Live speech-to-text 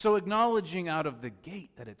So acknowledging out of the gate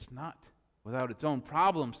that it's not without its own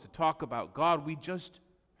problems to talk about God, we just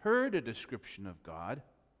heard a description of God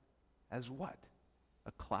as what?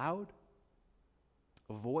 A cloud?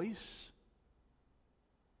 A voice?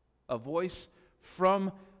 A voice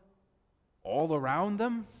from all around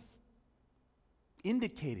them?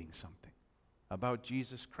 Indicating something about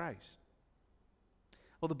Jesus Christ.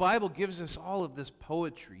 Well, the Bible gives us all of this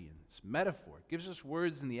poetry and this metaphor. It gives us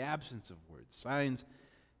words in the absence of words, signs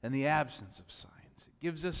in the absence of signs. It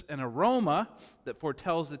gives us an aroma that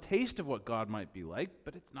foretells the taste of what God might be like,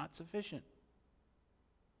 but it's not sufficient.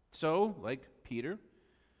 So, like Peter,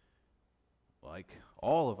 like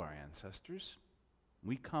all of our ancestors,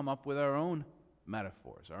 we come up with our own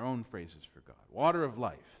metaphors, our own phrases for God. Water of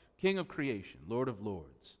life, King of creation, Lord of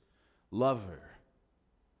lords, lover,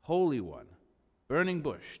 Holy One, burning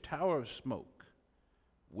bush, tower of smoke,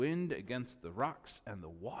 wind against the rocks and the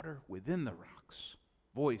water within the rocks,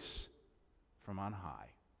 voice from on high,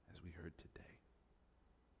 as we heard today.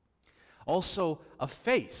 Also, a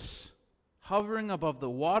face hovering above the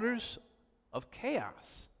waters of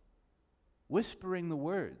chaos, whispering the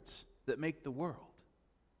words that make the world.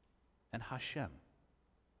 And Hashem.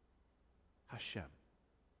 Hashem,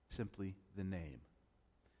 simply the name.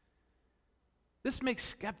 This makes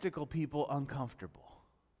skeptical people uncomfortable.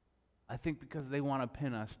 I think because they want to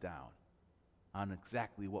pin us down on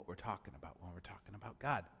exactly what we're talking about when we're talking about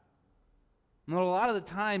God. And a lot of the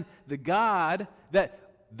time, the God that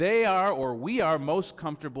they are or we are most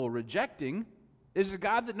comfortable rejecting is a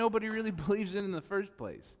God that nobody really believes in the first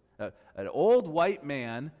place. An old white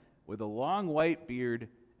man with a long white beard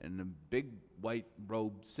and a big white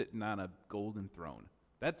robe sitting on a golden throne.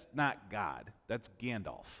 That's not God. That's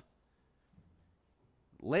Gandalf.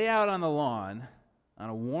 Lay out on the lawn on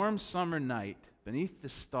a warm summer night beneath the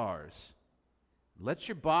stars. Let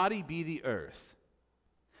your body be the earth.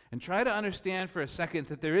 And try to understand for a second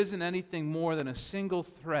that there isn't anything more than a single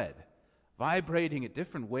thread vibrating at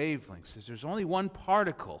different wavelengths. There's only one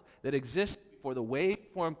particle that exists before the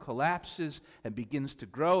waveform collapses and begins to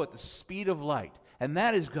grow at the speed of light. And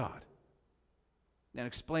that is God. And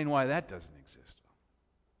explain why that doesn't exist.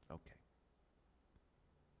 Okay.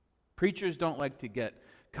 Preachers don't like to get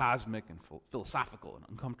cosmic and philosophical and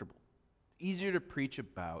uncomfortable. It's easier to preach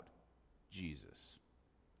about Jesus.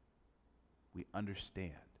 We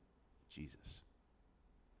understand Jesus.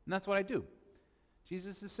 And that's what I do.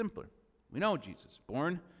 Jesus is simpler. We know Jesus.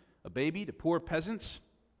 Born a baby to poor peasants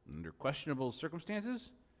under questionable circumstances,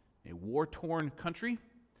 a war-torn country,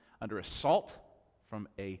 under assault from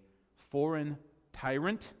a foreign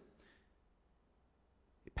tyrant,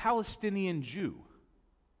 a Palestinian Jew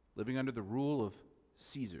living under the rule of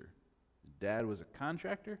Caesar. His dad was a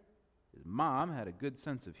contractor. His mom had a good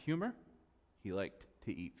sense of humor. He liked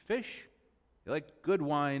to eat fish. He liked good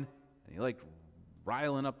wine. And he liked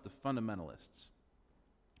riling up the fundamentalists.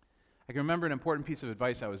 I can remember an important piece of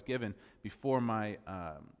advice I was given before my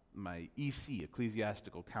EC,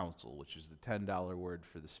 Ecclesiastical Council, which is the $10 word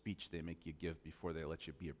for the speech they make you give before they let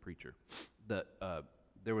you be a preacher.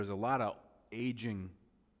 There was a lot of aging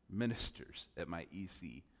ministers at my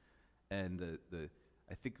EC, and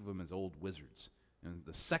I think of them as old wizards. And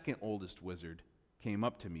the second oldest wizard came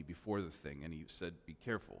up to me before the thing, and he said, "Be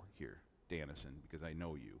careful here, Dannison, because I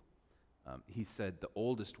know you." He said, "The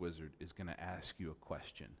oldest wizard is going to ask you a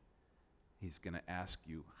question. He's going to ask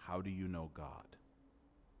you, how do you know God?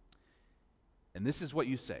 And this is what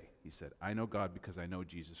you say." He said, "I know God because I know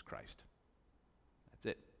Jesus Christ." That's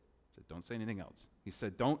it. He said, "Don't say anything else." He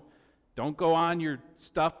said, Don't go on your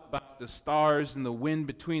stuff about the stars and the wind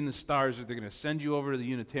between the stars, or they're going to send you over to the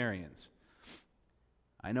Unitarians.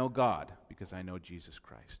 I know God because I know Jesus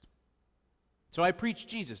Christ. So I preach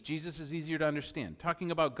Jesus. Jesus is easier to understand.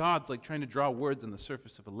 Talking about God's like trying to draw words on the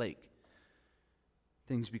surface of a lake.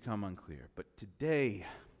 Things become unclear. But today,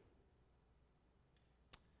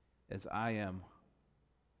 as I am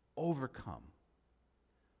overcome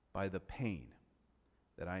by the pain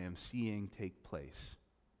that I am seeing take place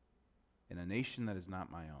in a nation that is not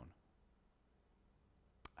my own,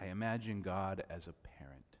 I imagine God as a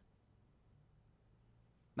parent.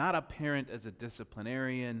 Not a parent as a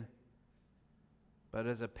disciplinarian, but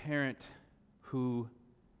as a parent who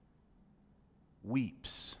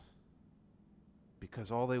weeps because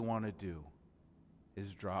all they want to do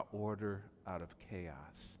is draw order out of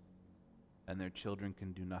chaos, and their children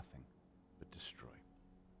can do nothing but destroy.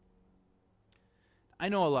 I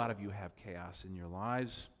know a lot of you have chaos in your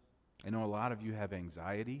lives. I know a lot of you have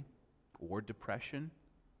anxiety or depression,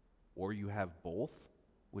 or you have both,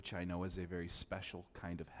 which I know is a very special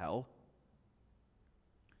kind of hell.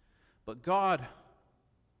 But God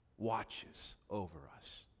watches over us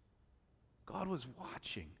God was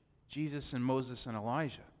watching Jesus and Moses and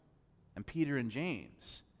Elijah and Peter and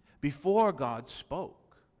James before God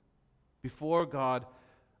spoke, before God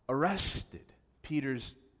arrested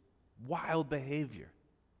Peter's wild behavior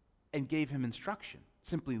and gave him instruction.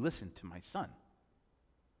 Simply listen to my son.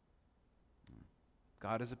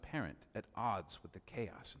 God is a parent at odds with the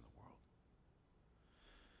chaos in the world.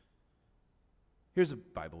 Here's a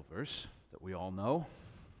Bible verse that we all know.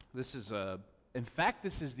 This is I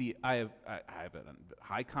have a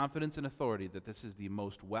high confidence and authority that this is the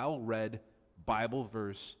most well-read Bible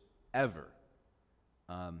verse ever,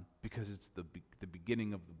 because it's the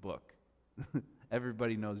beginning of the book.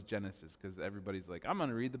 Everybody knows Genesis because everybody's like, I'm going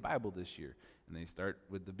to read the Bible this year. And they start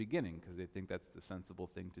with the beginning because they think that's the sensible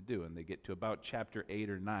thing to do. And they get to about chapter 8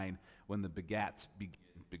 or 9 when the begats begin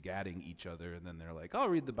begatting each other, and then they're like, I'll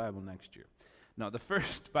read the Bible next year. Now, the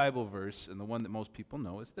first Bible verse, and the one that most people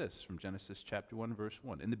know, is this, from Genesis chapter 1, verse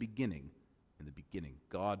 1. In the beginning,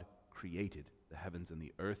 God created the heavens and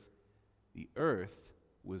the earth. The earth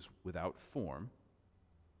was without form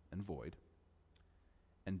and void,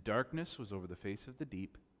 and darkness was over the face of the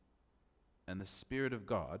deep, and the Spirit of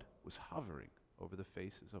God was hovering over the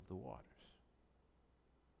faces of the waters.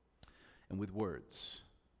 And with words,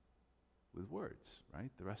 right?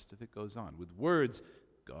 The rest of it goes on. With words,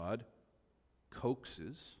 God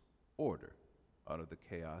coaxes order out of the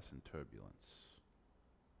chaos and turbulence.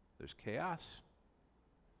 There's chaos,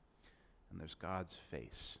 and there's God's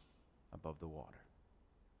face above the water.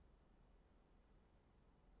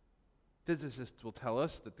 Physicists will tell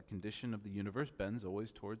us that the condition of the universe bends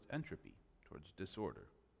always towards entropy, towards disorder,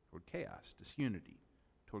 toward chaos, disunity,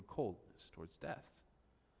 toward coldness, towards death.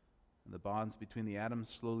 And the bonds between the atoms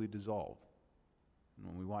slowly dissolve. And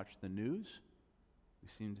when we watch the news, we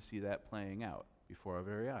seem to see that playing out before our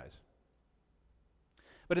very eyes.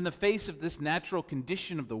 But in the face of this natural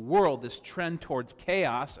condition of the world, this trend towards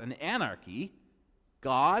chaos and anarchy,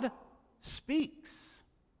 God speaks.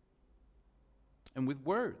 And with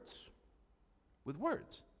words,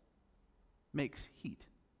 makes heat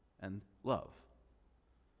and love.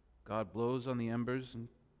 God blows on the embers and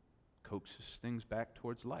coaxes things back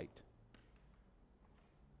towards light.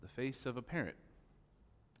 The face of a parent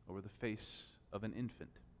over the face of an infant.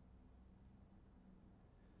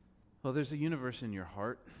 Well, there's a universe in your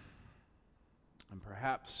heart, and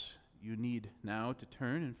perhaps you need now to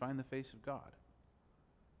turn and find the face of God.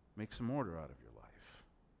 Make some order out of your life.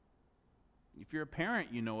 If you're a parent,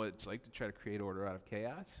 you know what it's like to try to create order out of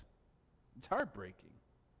chaos. It's heartbreaking.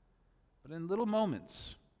 But in little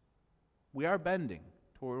moments, we are bending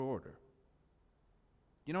toward order.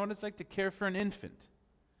 You know what it's like to care for an infant?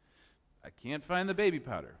 I can't find the baby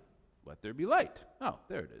powder. Let there be light. Oh,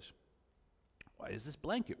 there it is. Why is this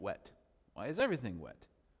blanket wet? Why is everything wet?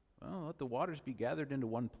 Well, let the waters be gathered into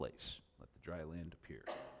one place. Let the dry land appear.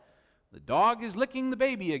 The dog is licking the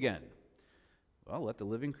baby again. Well, let the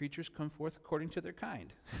living creatures come forth according to their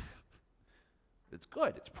kind. It's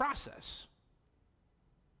good. It's process.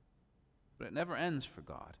 But it never ends for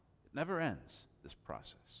God. It never ends, this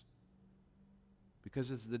process. Because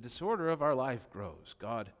as the disorder of our life grows,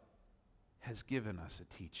 God has given us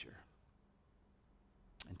a teacher.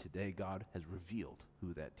 And today God has revealed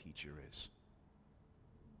who that teacher is.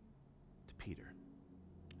 To Peter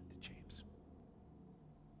and to James.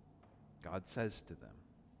 God says to them,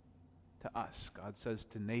 to us, God says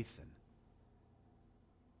to Nathan,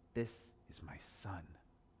 this is my son,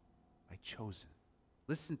 my chosen.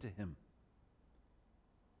 Listen to him.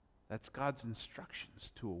 That's God's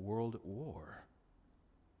instructions to a world at war,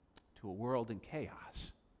 to a world in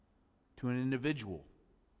chaos, to an individual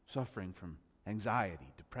suffering from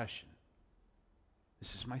anxiety, depression.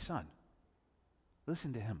 This is my son.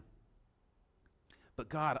 Listen to him. But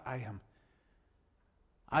God, I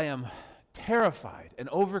am terrified and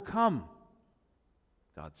overcome.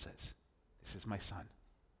 God says, this is my son.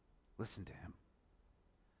 Listen to him.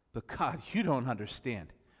 But God, you don't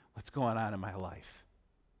understand what's going on in my life.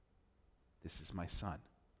 This is my son.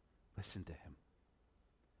 Listen to him.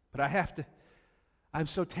 But I'm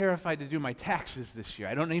so terrified to do my taxes this year.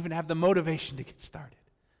 I don't even have the motivation to get started.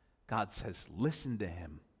 God says, listen to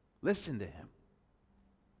him. Listen to him.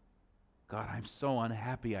 God, I'm so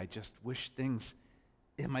unhappy. I just wish things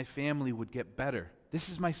in my family would get better. This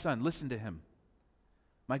is my son. Listen to him.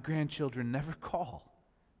 My grandchildren never call.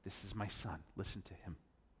 This is my son. Listen to him.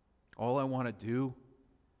 All I want to do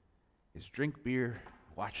is drink beer,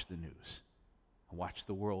 watch the news, and watch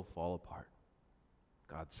the world fall apart.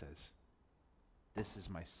 God says, this is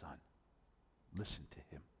my son. Listen to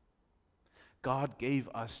him. God gave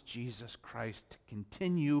us Jesus Christ to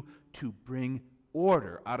continue to bring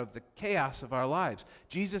order out of the chaos of our lives.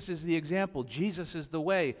 Jesus is the example. Jesus is the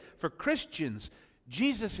way. For Christians,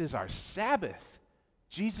 Jesus is our Sabbath.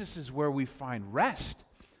 Jesus is where we find rest.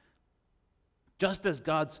 Just as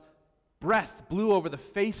God's breath blew over the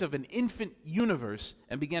face of an infant universe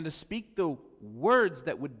and began to speak the words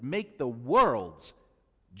that would make the worlds,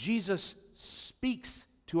 Jesus speaks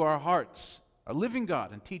to our hearts, a living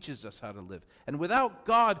God, and teaches us how to live. And without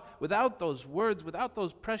God, without those words, without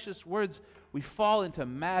those precious words, we fall into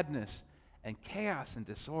madness and chaos and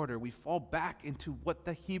disorder. We fall back into what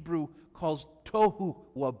the Hebrew calls tohu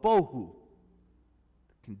wabohu,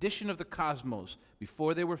 the condition of the cosmos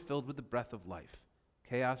before they were filled with the breath of life.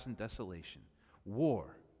 Chaos and desolation.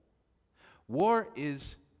 War. War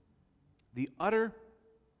is the utter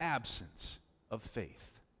absence of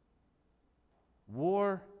faith.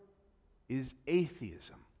 War is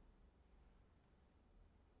atheism.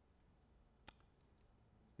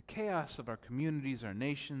 The chaos of our communities, our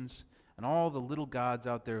nations, and all the little gods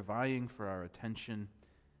out there vying for our attention,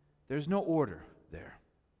 there's no order there.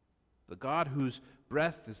 The God whose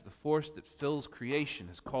breath is the force that fills creation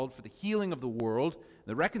has called for the healing of the world,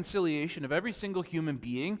 the reconciliation of every single human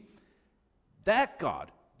being. That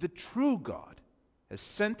God, the true God, has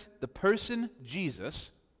sent the person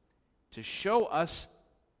Jesus to show us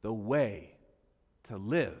the way to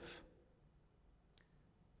live,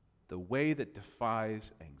 the way that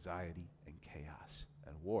defies anxiety and chaos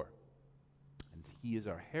and war. And He is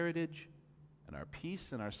our heritage and our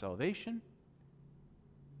peace and our salvation,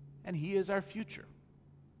 and He is our future.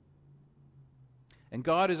 And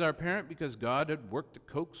God is our parent because God had worked to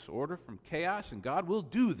coax order from chaos, and God will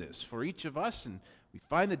do this for each of us, and we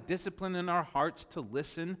find the discipline in our hearts to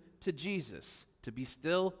listen to Jesus, to be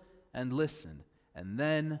still and listen, and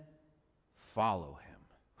then follow Him.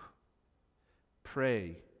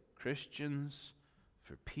 Pray, Christians,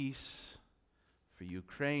 for peace, for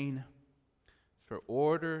Ukraine, for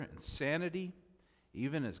order and sanity,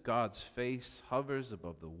 even as God's face hovers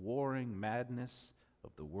above the warring madness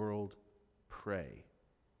of the world. Pray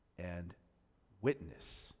and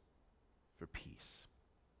witness for peace.